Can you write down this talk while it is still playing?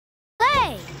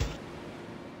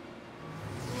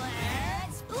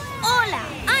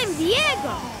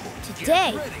Diego.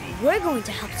 Today, we're going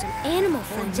to help some animal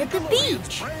friends at the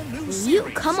beach. Will you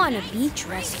come on a beach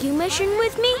rescue mission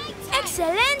with me?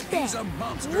 Excelente!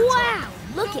 Wow!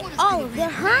 Look at all of the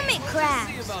hermit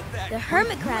crabs. The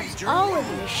hermit crabs all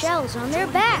over the shells on their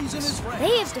backs.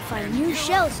 They have to find new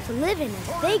shells to live in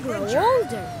as they grow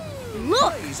older.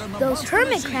 Look! Those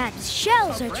hermit crabs'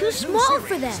 shells are too small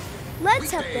for them.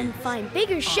 Let's help them find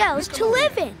bigger shells to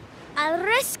live in. Al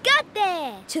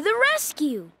rescate! To the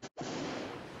rescue!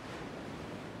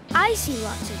 I see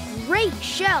lots of great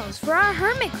shells for our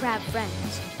hermit crab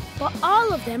friends, but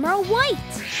all of them are white.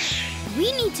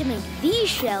 We need to make these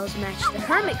shells match the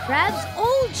hermit crab's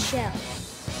old shell.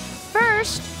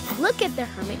 First, look at the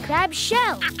hermit crab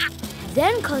shell.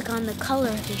 Then click on the color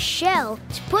of his shell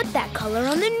to put that color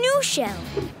on the new shell.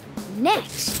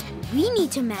 Next, we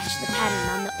need to match the pattern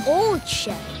on the old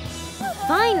shell.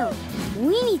 Finally,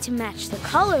 we need to match the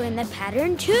color in the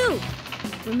pattern too.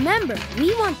 Remember,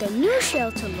 we want the new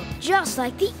shell to look just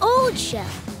like the old shell.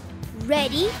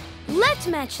 Ready? Let's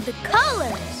match the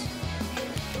colors.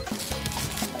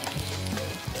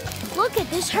 Look at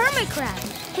this hermit crab.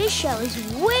 His shell is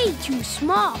way too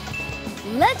small.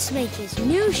 Let's make his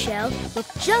new shell look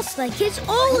just like his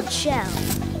old shell.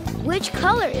 Which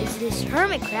color is this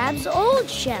hermit crab's old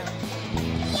shell?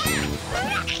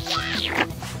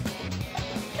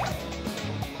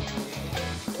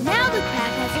 Now the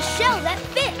crab has a shell that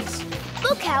fits.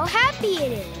 Look how happy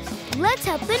it is. Let's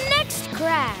help the next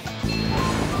crab.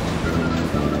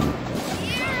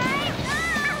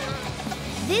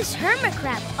 This hermit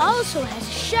crab also has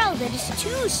a shell that is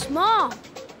too small.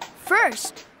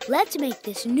 First, let's make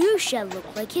this new shell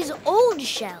look like his old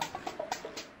shell.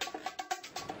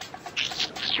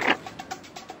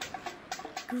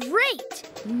 Great!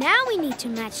 Now we need to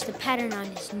match the pattern on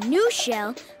his new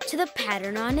shell to the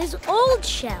pattern on his old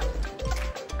shell.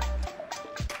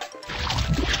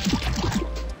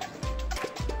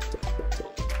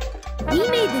 We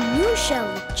made the new shell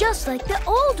look just like the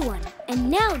old one. And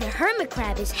now the hermit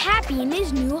crab is happy in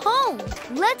his new home.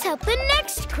 Let's help the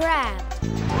next crab.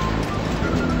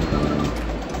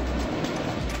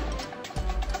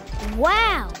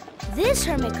 Wow! This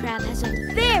hermit crab has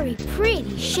a very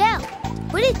pretty shell,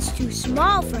 but it's too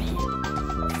small for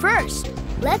him. First,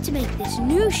 let's make this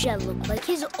new shell look like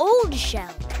his old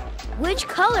shell. Which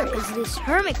color is this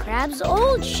hermit crab's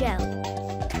old shell?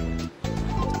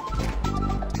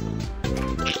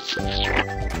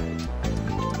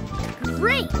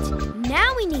 Great!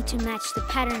 Now we need to match the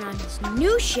pattern on his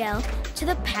new shell to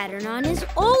the pattern on his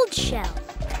old shell.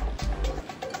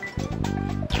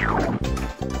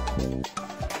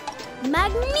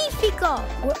 Magnifico!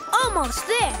 We're almost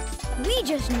there. We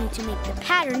just need to make the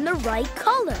pattern the right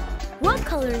color. What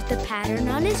color is the pattern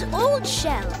on his old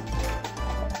shell?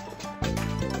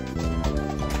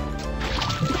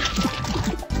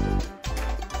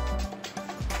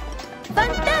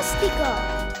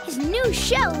 Fantastico! His new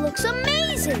shell looks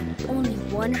amazing! Only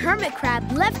one hermit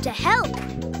crab left to help.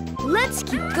 Let's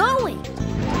keep going.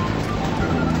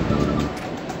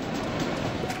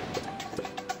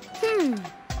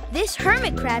 This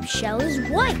hermit crab shell is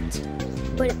white,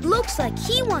 but it looks like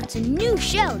he wants a new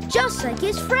shell just like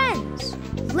his friends.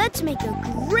 Let's make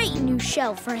a great new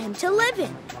shell for him to live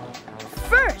in.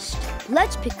 First,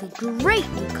 let's pick a great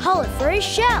new color for his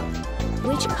shell.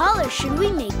 Which color should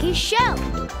we make his shell?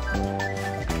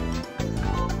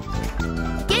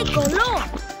 ¡Qué color!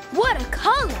 What a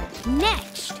color!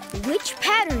 Next, which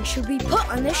pattern should we put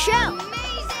on the shell?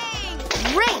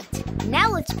 Amazing! Great! Now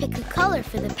let's pick a color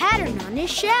for the pattern on his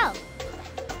shell.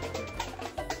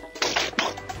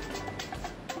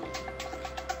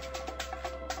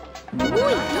 Muy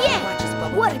bien!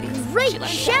 What a great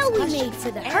shell we made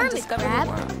for the hermit crab.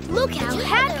 Look how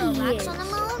happy he is.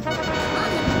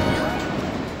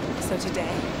 So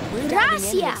today,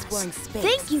 Gracias!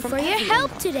 Thank you for your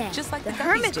help today. The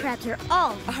hermit crabs are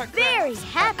all very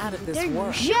happy with their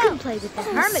new shell. You can play with the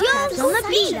hermit crabs on the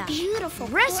beach.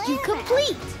 Rescue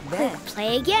complete. Click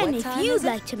play again if you'd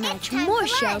like to match more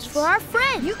shells for our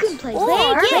friends. You can play again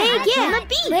on the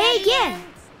beach. Play again.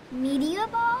 Media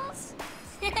balls?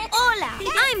 Hola,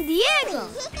 I'm Diego.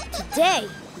 Today,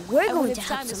 we're going to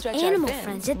help some animal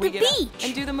friends at the beach.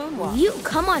 And do the moonwalk. Will you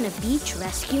come on a beach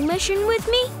rescue mission with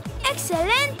me?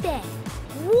 Excelente!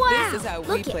 Wow!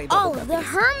 Look at all of the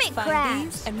hermit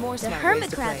crabs. The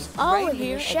hermit crabs all over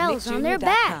the shells on their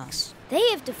backs. They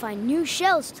have to find new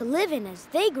shells to live in as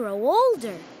they grow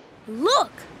older.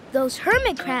 Look! Those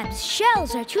hermit crabs'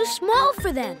 shells are too small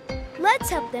for them. Let's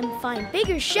help them find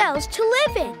bigger shells to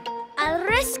live in. Al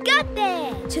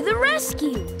rescate! To the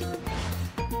rescue!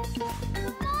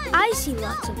 I see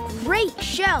lots of great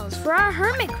shells for our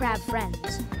hermit crab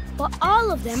friends, but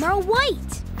all of them are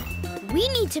white. We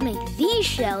need to make these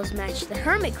shells match the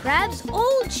hermit crab's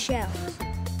old shell.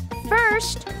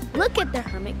 First, look at the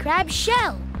hermit crab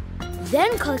shell.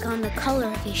 Then click on the color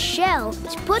of his shell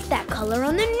to put that color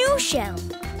on the new shell.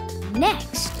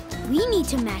 Next, we need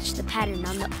to match the pattern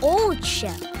on the old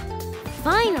shell.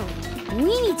 Finally,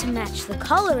 we need to match the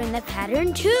color in the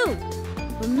pattern too.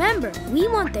 Remember, we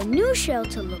want the new shell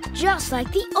to look just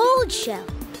like the old shell.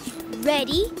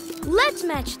 Ready? Let's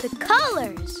match the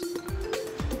colors.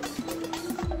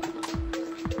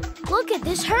 Look at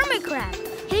this hermit crab.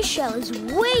 His shell is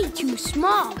way too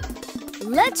small.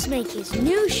 Let's make his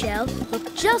new shell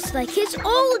look just like his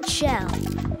old shell.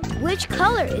 Which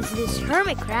color is this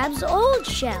hermit crab's old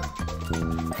shell?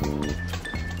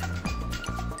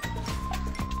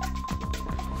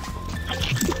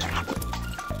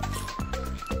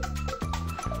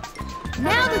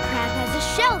 Now the crab has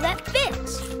a shell that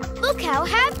fits. Look how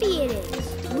happy it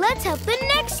is. Let's help the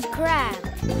next crab.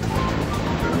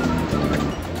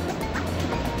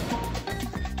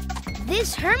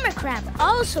 This hermit crab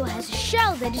also has a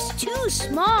shell that is too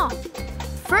small.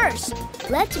 First,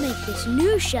 let's make this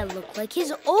new shell look like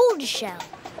his old shell.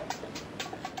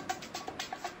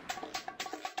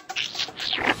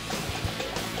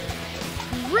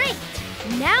 Great!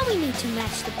 Now we need to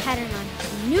match the pattern on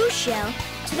his new shell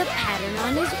to the pattern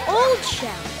on his old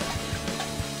shell.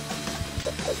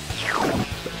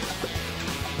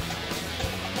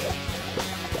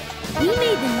 We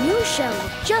made the new shell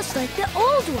look just like the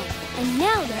old one. And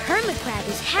now the hermit crab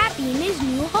is happy in his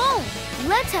new home.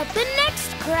 Let's help the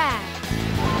next crab.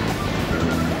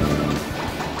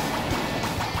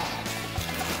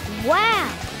 Wow!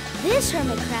 This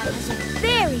hermit crab has a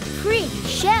very pretty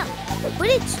shell, but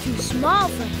it's too small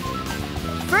for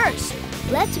him. First,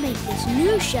 let's make this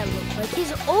new shell look like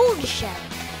his old shell.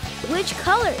 Which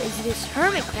color is this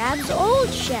hermit crab's old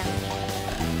shell?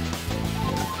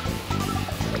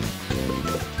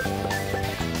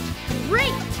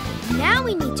 Great! Now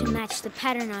we need to match the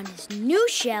pattern on his new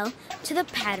shell to the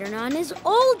pattern on his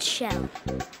old shell.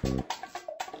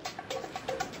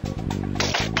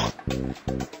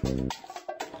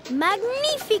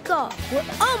 Magnifico! We're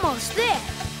almost there.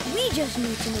 We just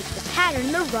need to make the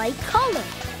pattern the right color.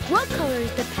 What color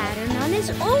is the pattern on his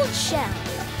old shell?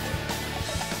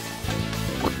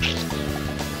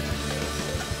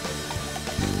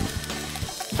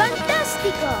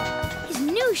 Fantastico! His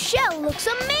new shell looks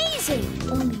amazing!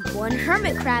 Only one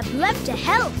hermit crab left to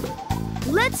help.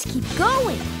 Let's keep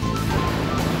going.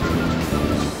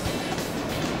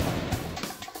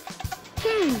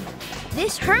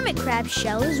 This hermit crab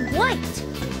shell is white,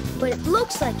 but it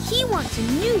looks like he wants a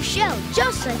new shell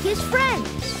just like his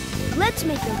friends. Let's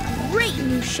make a great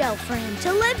new shell for him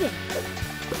to live in.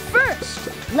 First,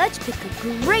 let's pick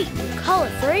a great new color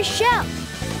for his shell.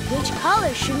 Which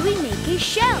color should we make his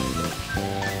shell?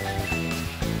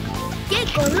 ¡Qué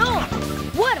color!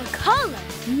 What a color!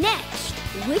 Next,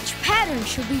 which pattern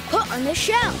should we put on the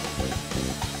shell?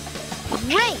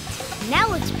 Great! Now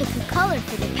let's pick a color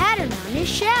for the pattern on his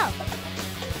shell.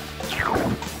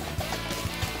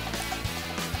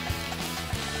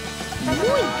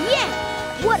 Muy bien!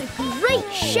 What a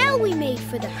great shell we made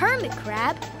for the hermit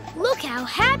crab. Look how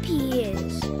happy he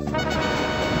is.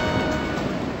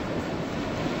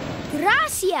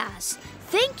 Gracias!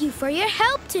 Thank you for your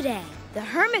help today. The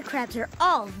hermit crabs are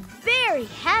all very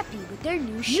happy with their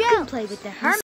new shell. You can play with the hermit